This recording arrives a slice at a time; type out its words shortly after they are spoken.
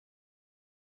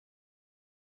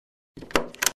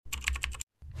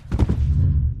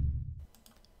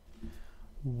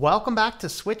Welcome back to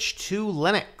Switch to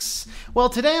Linux. Well,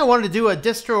 today I wanted to do a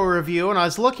distro review, and I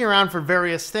was looking around for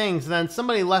various things, and then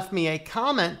somebody left me a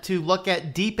comment to look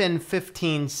at Deepin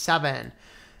 15.7.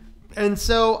 And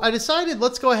so I decided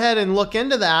let's go ahead and look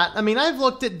into that. I mean, I've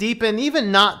looked at Deepin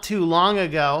even not too long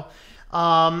ago,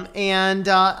 and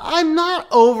I'm not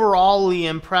overally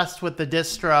impressed with the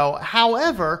distro.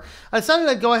 However, I decided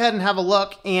I'd go ahead and have a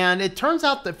look, and it turns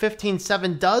out that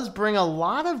 15.7 does bring a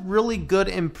lot of really good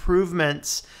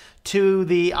improvements to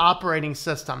the operating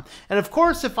system. And of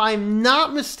course, if I'm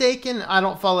not mistaken, I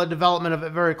don't follow the development of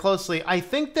it very closely. I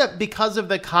think that because of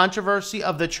the controversy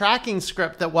of the tracking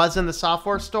script that was in the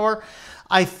software store,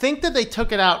 I think that they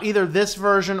took it out, either this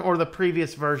version or the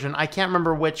previous version. I can't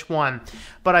remember which one.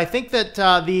 But I think that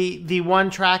the one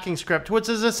tracking script, which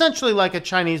is essentially like a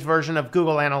Chinese version of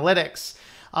Google Analytics,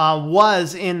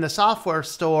 was in the software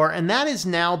store, and that has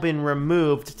now been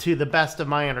removed to the best of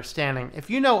my understanding. If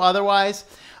you know otherwise,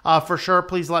 for sure,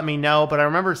 please let me know. But I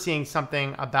remember seeing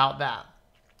something about that.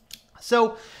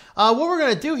 So what we're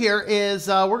going to do here is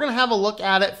we're going to have a look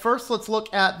at it. First, let's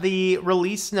look at the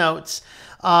release notes.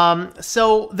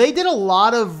 So they did a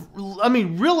lot of,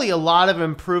 really a lot of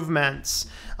improvements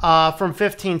from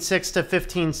 15.6 to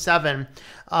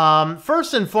 15.7.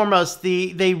 First and foremost,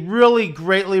 they really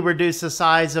greatly reduced the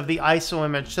size of the ISO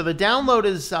image. So the download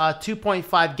is 2.5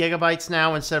 gigabytes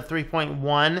now instead of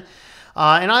 3.1.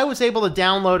 And I was able to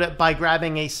download it by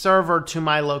grabbing a server to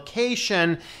my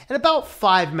location in about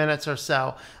 5 minutes or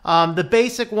so. The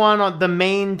basic one, the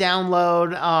main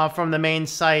download from the main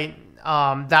site,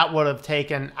 that would have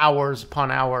taken hours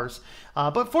upon hours.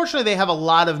 But fortunately, they have a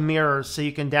lot of mirrors so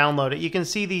you can download it. You can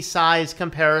see the size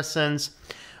comparisons: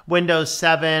 Windows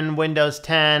 7, Windows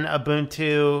 10,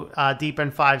 Ubuntu,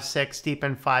 Deepin 5.6,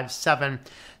 Deepin 5.7.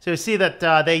 So you see that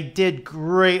they did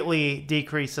greatly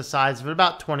decrease the size of it,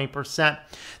 about 20%.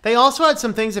 They also had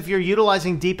some things if you're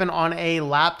utilizing Deepin on a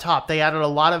laptop. They added a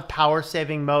lot of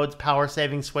power-saving modes,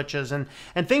 power-saving switches, and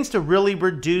things to really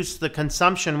reduce the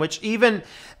consumption, which even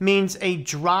means a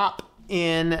drop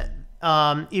in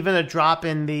the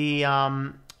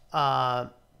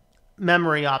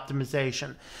memory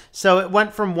optimization. So it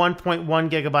went from 1.1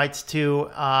 gigabytes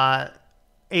to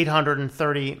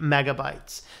 830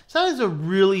 megabytes. So that is a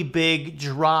really big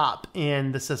drop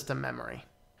in the system memory.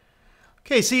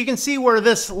 Okay, so you can see where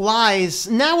this lies.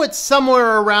 Now it's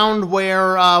somewhere around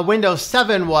where Windows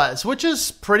 7 was, which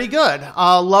is pretty good.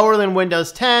 Lower than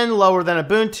Windows 10, lower than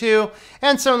Ubuntu,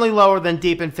 and certainly lower than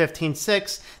Deepin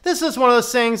 15.6. This is one of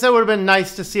those things that would have been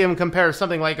nice to see them compare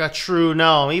something like a true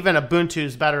GNOME. Even Ubuntu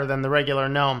is better than the regular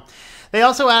GNOME. They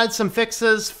also added some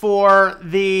fixes for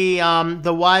the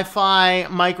Wi-Fi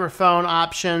microphone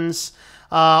options.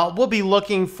 We'll be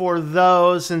looking for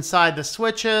those inside the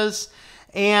switches.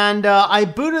 And I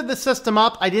booted the system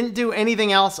up. I didn't do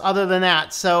anything else other than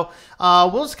that. So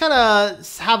we'll just kind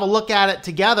of have a look at it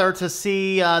together to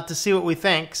see what we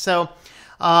think. So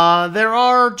there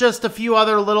are just a few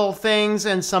other little things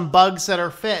and some bugs that are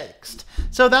fixed.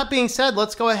 So that being said,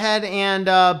 let's go ahead and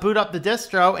boot up the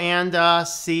distro and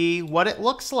see what it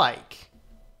looks like.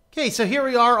 Okay, so here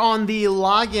we are on the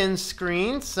login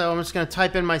screen. So I'm just going to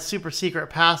type in my super secret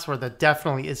password that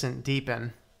definitely isn't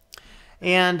Deepin.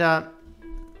 And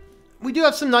we do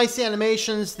have some nice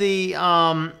animations. The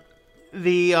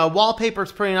wallpaper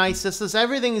is pretty nice.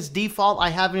 Everything is default. I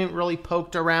haven't really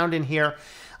poked around in here.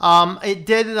 It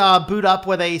did boot up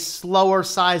with a slower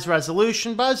size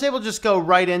resolution, but I was able to just go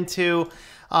right into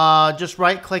just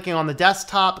right-clicking on the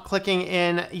desktop, clicking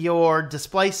in your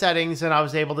display settings, and I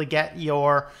was able to get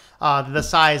your the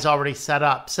size already set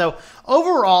up. So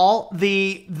overall,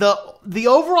 the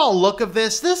overall look of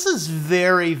this is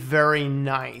very, very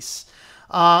nice.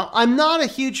 I'm not a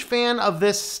huge fan of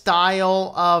this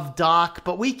style of dock,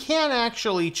 but we can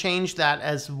actually change that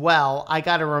as well. I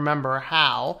got to remember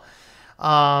how.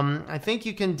 I think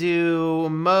you can do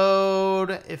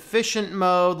mode, efficient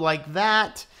mode like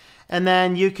that. And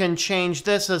then you can change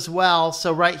this as well.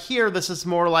 So right here, this is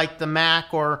more like the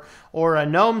Mac or a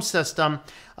GNOME system.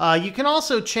 You can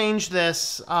also change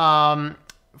this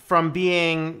from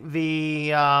being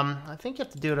the, I think you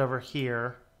have to do it over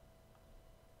here.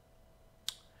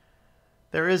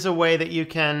 There is a way that you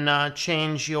can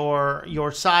change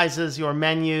your sizes, your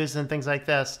menus, and things like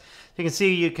this. You can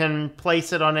see you can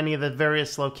place it on any of the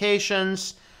various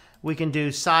locations. We can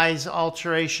do size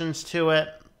alterations to it.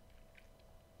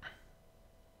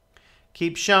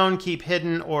 Keep shown, keep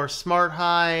hidden, or smart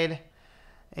hide.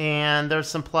 And there's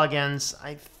some plugins.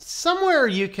 Somewhere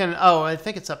you can, I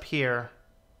think it's up here.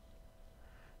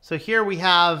 So here we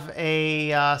have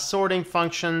a sorting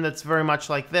function that's very much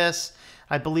like this.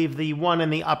 I believe the one in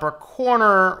the upper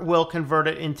corner will convert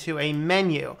it into a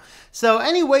menu. So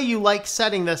any way you like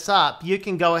setting this up, you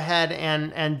can go ahead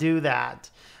and do that.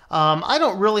 I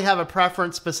don't really have a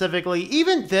preference specifically.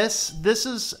 Even this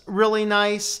is really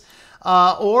nice.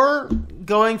 Or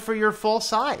going for your full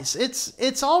size.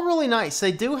 It's all really nice.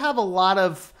 They do have a lot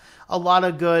of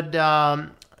good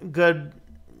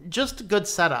good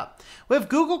setup. We have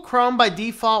Google Chrome by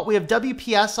default. We have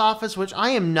WPS Office, which I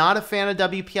am not a fan of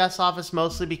WPS Office,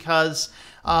 mostly because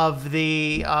of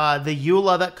the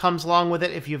EULA that comes along with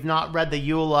it. If you've not read the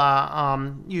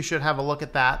EULA, you should have a look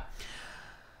at that.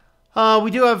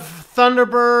 We do have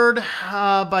Thunderbird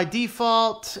by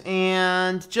default,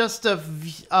 and just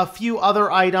a few other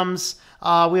items.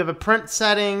 We have a print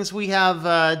settings. We have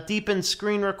a Deepin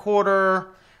screen recorder,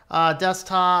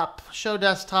 desktop, show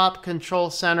desktop, control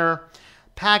center,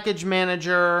 package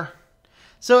manager.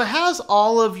 So it has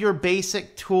all of your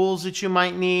basic tools that you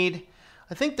might need.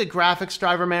 I think the graphics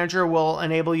driver manager will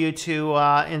enable you to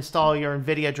install your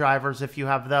NVIDIA drivers if you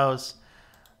have those.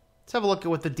 Let's have a look at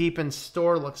what the Deepin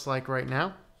store looks like right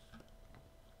now.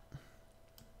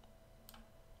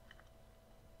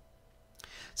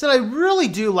 So I really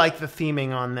do like the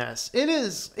theming on this. It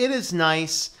is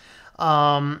nice.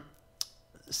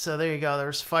 So there you go.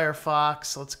 There's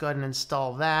Firefox. Let's go ahead and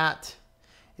install that.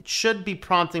 It should be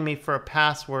prompting me for a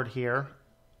password here.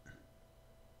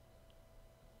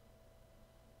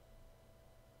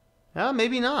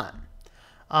 Maybe not.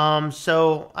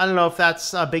 So I don't know if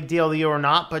that's a big deal to you or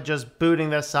not, but just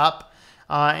booting this up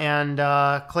and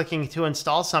clicking to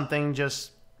install something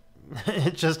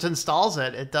it just installs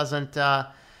it. It doesn't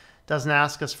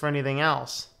ask us for anything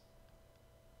else.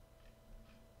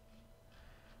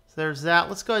 So there's that.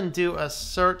 Let's go ahead and do a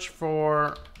search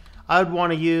for. I would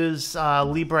want to use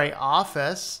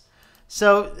LibreOffice.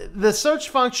 So the search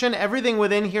function, everything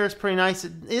within here is pretty nice.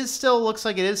 It looks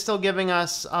like it is still giving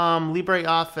us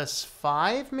LibreOffice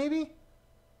 5, maybe?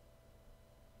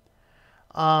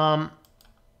 Okay,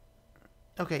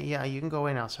 yeah, you can go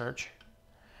away now, search.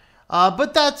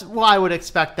 But that's why I would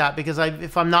expect that, because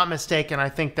if I'm not mistaken, I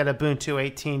think that Ubuntu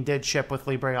 18 did ship with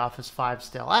LibreOffice 5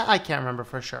 still. I can't remember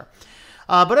for sure.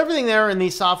 But everything there in the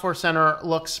Software Center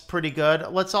looks pretty good.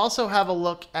 Let's also have a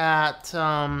look at...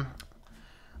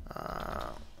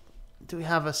 do we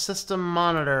have a system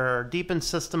monitor, Deepin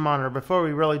system monitor, before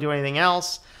we really do anything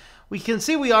else? We can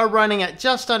see we are running at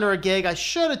just under a gig. I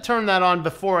should have turned that on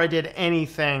before I did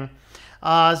anything.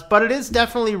 But it is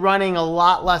definitely running a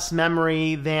lot less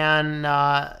memory than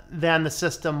the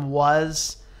system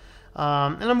was.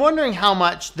 And I'm wondering how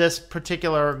much this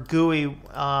particular GUI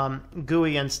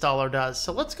installer does.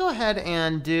 So let's go ahead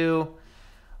and do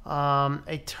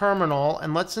a terminal,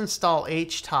 and let's install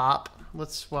htop.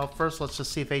 First let's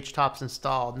just see if htop's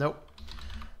installed. Nope.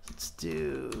 Let's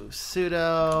do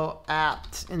sudo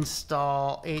apt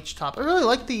install htop. I really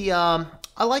like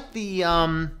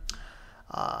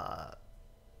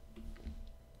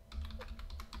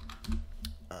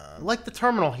the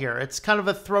terminal here. It's kind of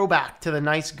a throwback to the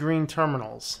nice green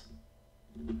terminals.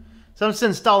 So I'm just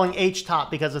installing htop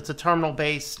because it's a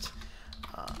terminal-based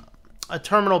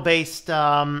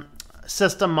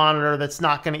system monitor that's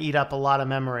not going to eat up a lot of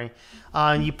memory.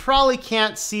 You probably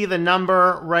can't see the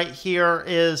number right here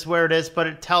is where it is, but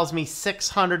it tells me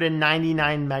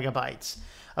 699 megabytes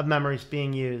of memory is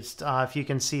being used, if you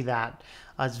can see that.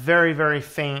 It's very, very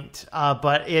faint,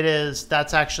 but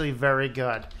that's actually very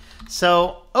good.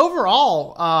 So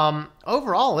overall,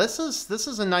 this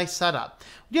is a nice setup.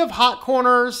 We have hot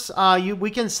corners.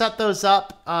 We can set those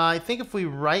up. I think if we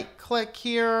right-click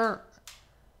here,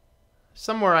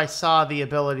 somewhere I saw the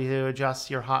ability to adjust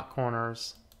your hot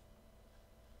corners.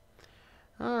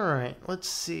 All right, let's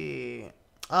see.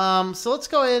 So let's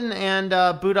go in and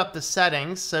boot up the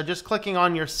settings. So just clicking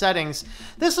on your settings.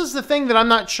 This is the thing that I'm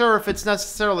not sure if it's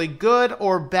necessarily good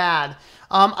or bad.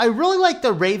 I really like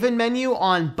the Raven menu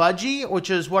on Budgie,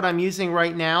 which is what I'm using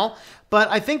right now. But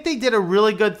I think they did a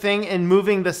really good thing in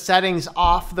moving the settings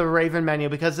off the Raven menu,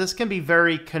 because this can be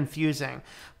very confusing.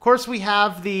 Of course, we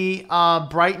have the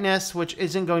brightness, which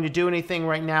isn't going to do anything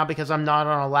right now because I'm not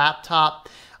on a laptop.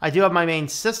 I do have my main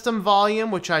system volume,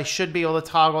 which I should be able to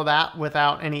toggle that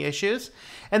without any issues.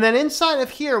 And then inside of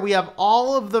here, we have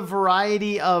all of the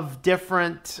variety of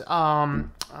different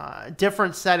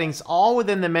settings, all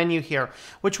within the menu here,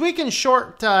 which we can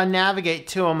navigate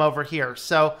to them over here.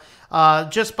 So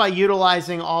just by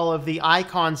utilizing all of the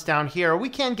icons down here, we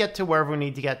can get to wherever we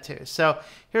need to get to. So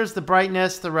here's the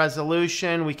brightness, the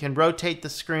resolution. We can rotate the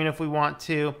screen if we want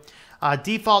to.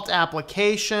 Default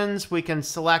applications, we can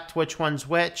select which one's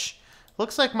which.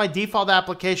 Looks like my default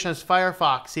application is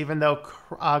Firefox, even though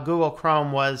Google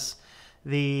Chrome was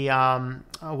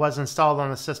was installed on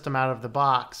the system out of the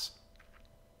box.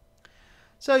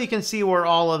 So you can see where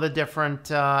all of the different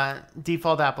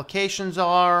default applications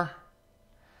are.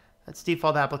 That's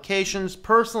default applications.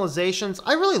 Personalizations.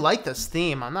 I really like this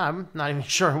theme. I'm not even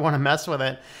sure I want to mess with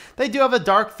it. They do have a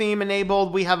dark theme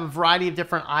enabled. We have a variety of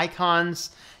different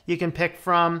icons you can pick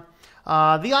from.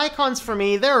 The icons for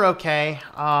me, they're okay.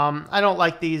 I don't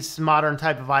like these modern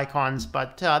type of icons,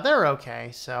 but they're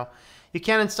okay. So you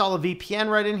can install a VPN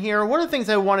right in here. One of the things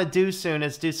I want to do soon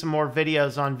is do some more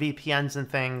videos on VPNs and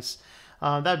things.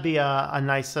 That'd be a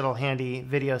nice little handy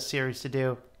video series to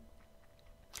do.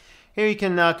 Here you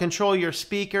can control your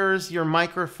speakers, your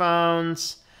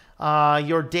microphones,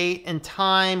 your date and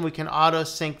time. We can auto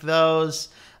sync those.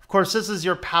 Of course, this is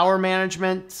your power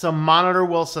management. So monitor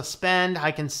will suspend.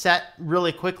 I can set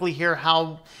really quickly here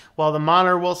how well the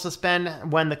monitor will suspend,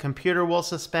 when the computer will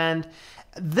suspend.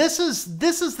 This is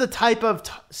the type of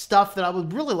stuff that I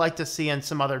would really like to see in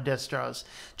some other distros.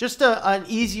 Just an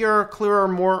easier, clearer,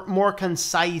 more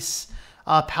concise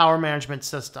power management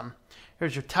system.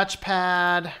 Here's your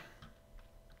touchpad.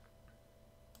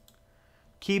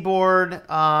 Keyboard,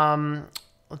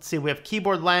 let's see, we have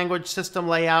keyboard language, system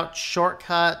layout,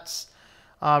 shortcuts,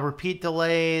 repeat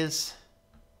delays.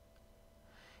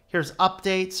 Here's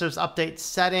updates, there's update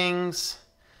settings.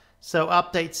 So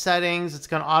update settings, it's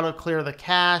going to auto clear the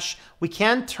cache. We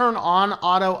can turn on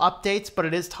auto updates, but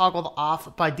it is toggled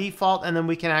off by default, and then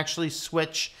we can actually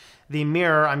switch the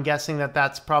mirror. I'm guessing that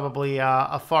that's probably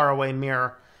a faraway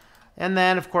mirror. And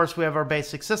then, of course, we have our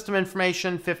basic system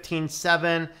information,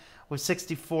 15.7. with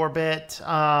 64-bit.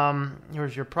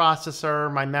 Here's your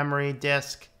processor, my memory,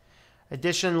 disk,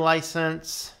 edition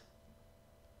license,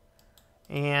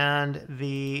 and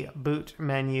the boot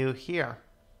menu here.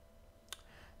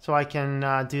 So I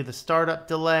can do the startup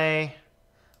delay.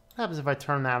 What happens if I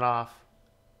turn that off?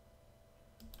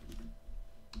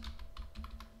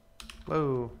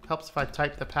 Whoa, helps if I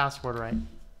type the password right.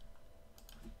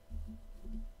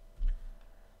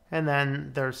 And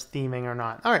then there's theming or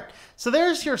not. All right, so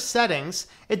there's your settings.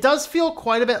 It does feel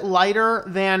quite a bit lighter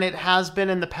than it has been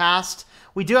in the past.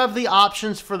 We do have the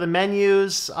options for the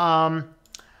menus.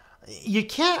 You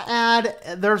can't add,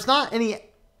 there's not any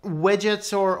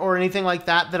widgets or anything like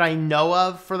that I know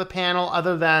of for the panel,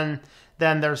 other than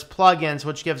there's plugins,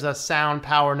 which gives us sound,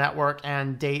 power, network,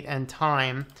 and date and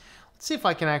time. Let's see if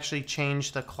I can actually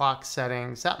change the clock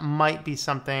settings. That might be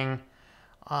something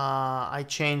I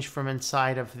changed from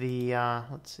inside of the,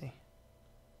 let's see.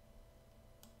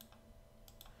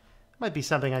 Might be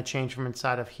something I changed from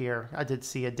inside of here. I did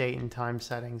see a date and time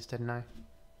settings, didn't I?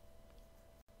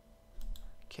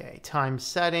 Okay, time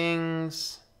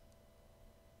settings.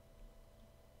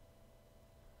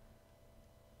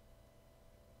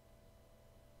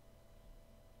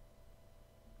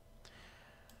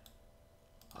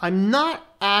 I'm not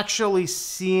actually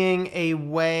seeing a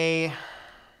way...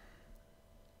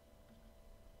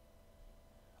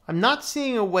 I'm not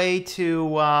seeing a way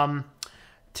to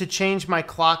change my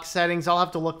clock settings. I'll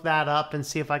have to look that up and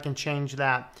see if I can change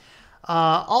that.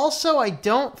 Also, I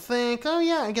don't think... Oh,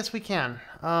 yeah, I guess we can.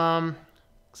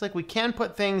 Looks like we can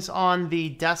put things on the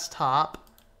desktop.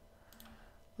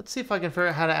 Let's see if I can figure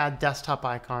out how to add desktop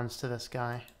icons to this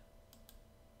guy.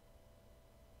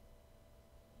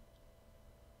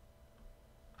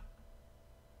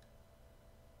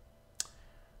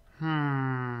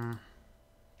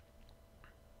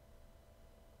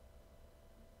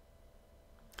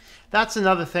 That's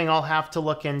another thing I'll have to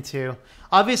look into.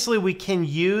 Obviously, we can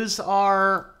use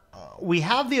our... we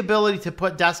have the ability to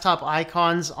put desktop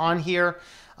icons on here.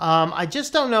 I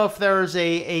just don't know if there's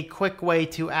a quick way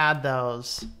to add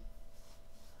those.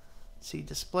 Let's see,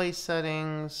 display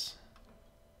settings.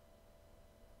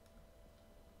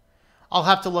 I'll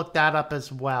have to look that up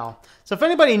as well. So if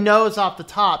anybody knows off the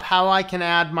top how I can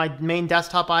add my main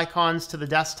desktop icons to the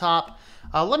desktop,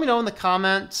 let me know in the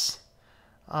comments.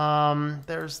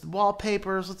 There's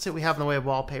wallpapers. Let's see what we have in the way of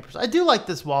wallpapers. I do like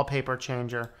this wallpaper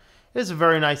changer. It is a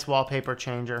very nice wallpaper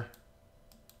changer.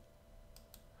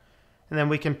 And then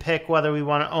we can pick whether we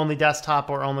want only desktop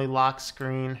or only lock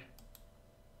screen.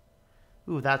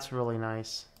 Ooh, that's really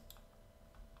nice.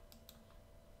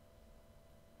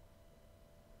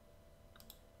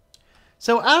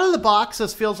 So out of the box,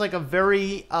 this feels like a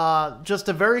very, just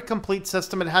a very complete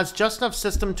system. It has just enough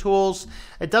system tools.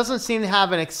 It doesn't seem to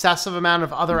have an excessive amount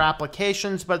of other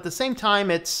applications, but at the same time,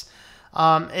 it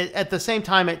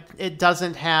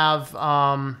doesn't have.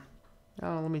 Oh,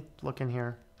 let me look in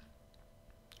here.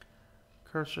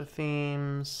 Cursor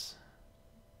themes.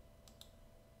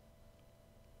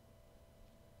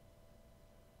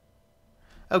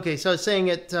 Okay, so it's saying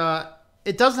it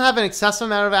it doesn't have an excessive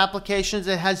amount of applications.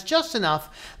 It has just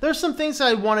enough. There's some things that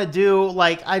I want to do,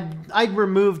 like I'd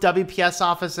remove WPS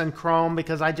Office and Chrome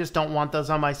because I just don't want those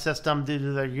on my system due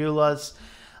to their EULAs.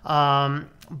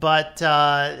 But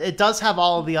it does have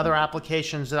all of the other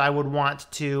applications that I would want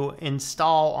to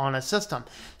install on a system.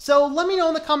 So let me know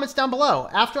in the comments down below.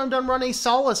 After I'm done running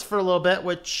Solus for a little bit,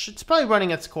 which it's probably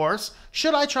running its course,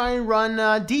 should I try and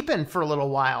run Deepin for a little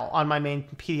while on my main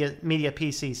media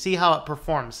PC, see how it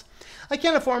performs? I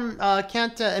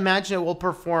can't imagine it will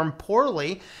perform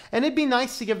poorly, and it'd be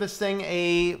nice to give this thing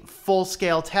a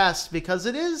full-scale test because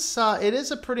it is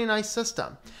a pretty nice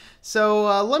system.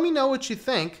 So let me know what you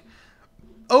think.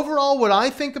 Overall, what I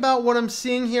think about what I'm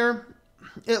seeing here,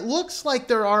 it looks like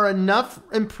there are enough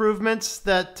improvements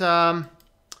that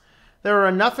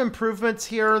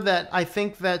here that I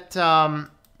think that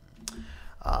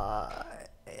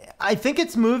I think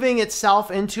it's moving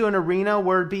itself into an arena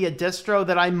where it'd be a distro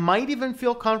that I might even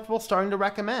feel comfortable starting to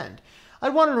recommend.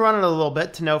 I'd want to run it a little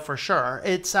bit to know for sure.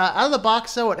 It's out of the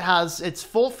box though. It's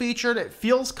full featured. It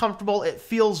feels comfortable. It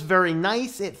feels very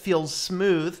nice. It feels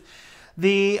smooth.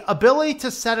 The ability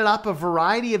to set it up a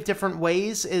variety of different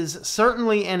ways is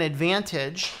certainly an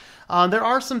advantage. There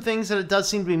are some things that it does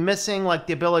seem to be missing, like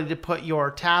the ability to put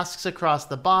your tasks across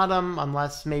the bottom,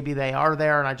 unless maybe they are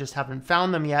there and I just haven't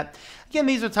found them yet. Again,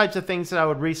 these are types of things that I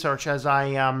would research as I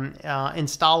am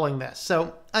installing this.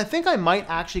 So I think I might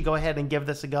actually go ahead and give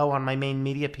this a go on my main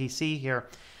media PC here.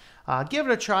 Give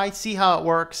it a try, see how it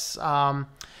works.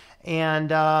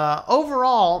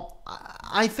 Overall,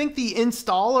 I think the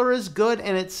installer is good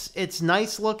and it's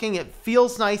nice looking. It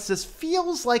feels nice. This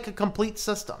feels like a complete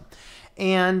system.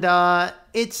 And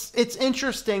it's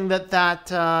interesting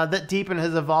that Deepin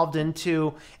has evolved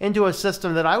into a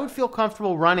system that I would feel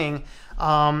comfortable running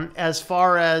as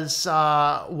far as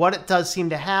what it does seem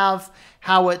to have,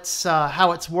 how it's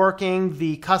working,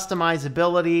 the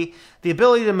customizability, the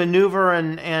ability to maneuver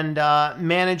and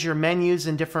manage your menus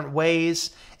in different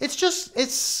ways. It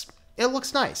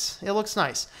looks nice. It looks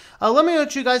nice. Let me know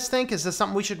what you guys think. Is this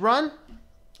something we should run?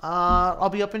 I'll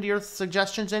be open to your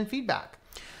suggestions and feedback.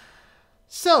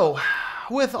 So,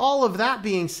 with all of that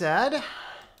being said,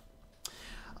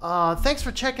 thanks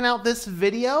for checking out this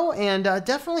video, and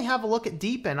definitely have a look at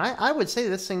Deepin. I would say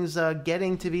this thing's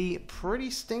getting to be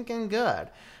pretty stinking good.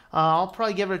 I'll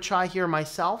probably give it a try here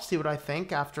myself, see what I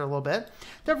think after a little bit.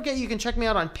 Don't forget you can check me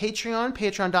out on Patreon,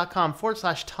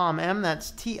 patreon.com/TomM,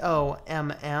 that's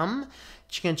TOMM.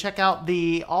 You can check out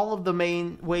all of the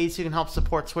main ways you can help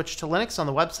support Switch to Linux on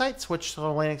the website,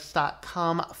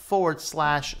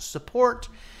 switchtolinux.com/support.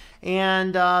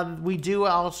 And we do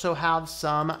also have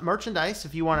some merchandise.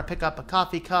 If you want to pick up a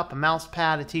coffee cup, a mouse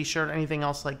pad, a t-shirt, anything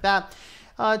else like that,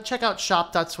 check out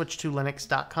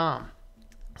shop.switchtolinux.com.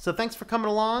 So thanks for coming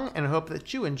along, and I hope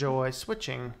that you enjoy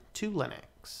switching to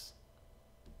Linux.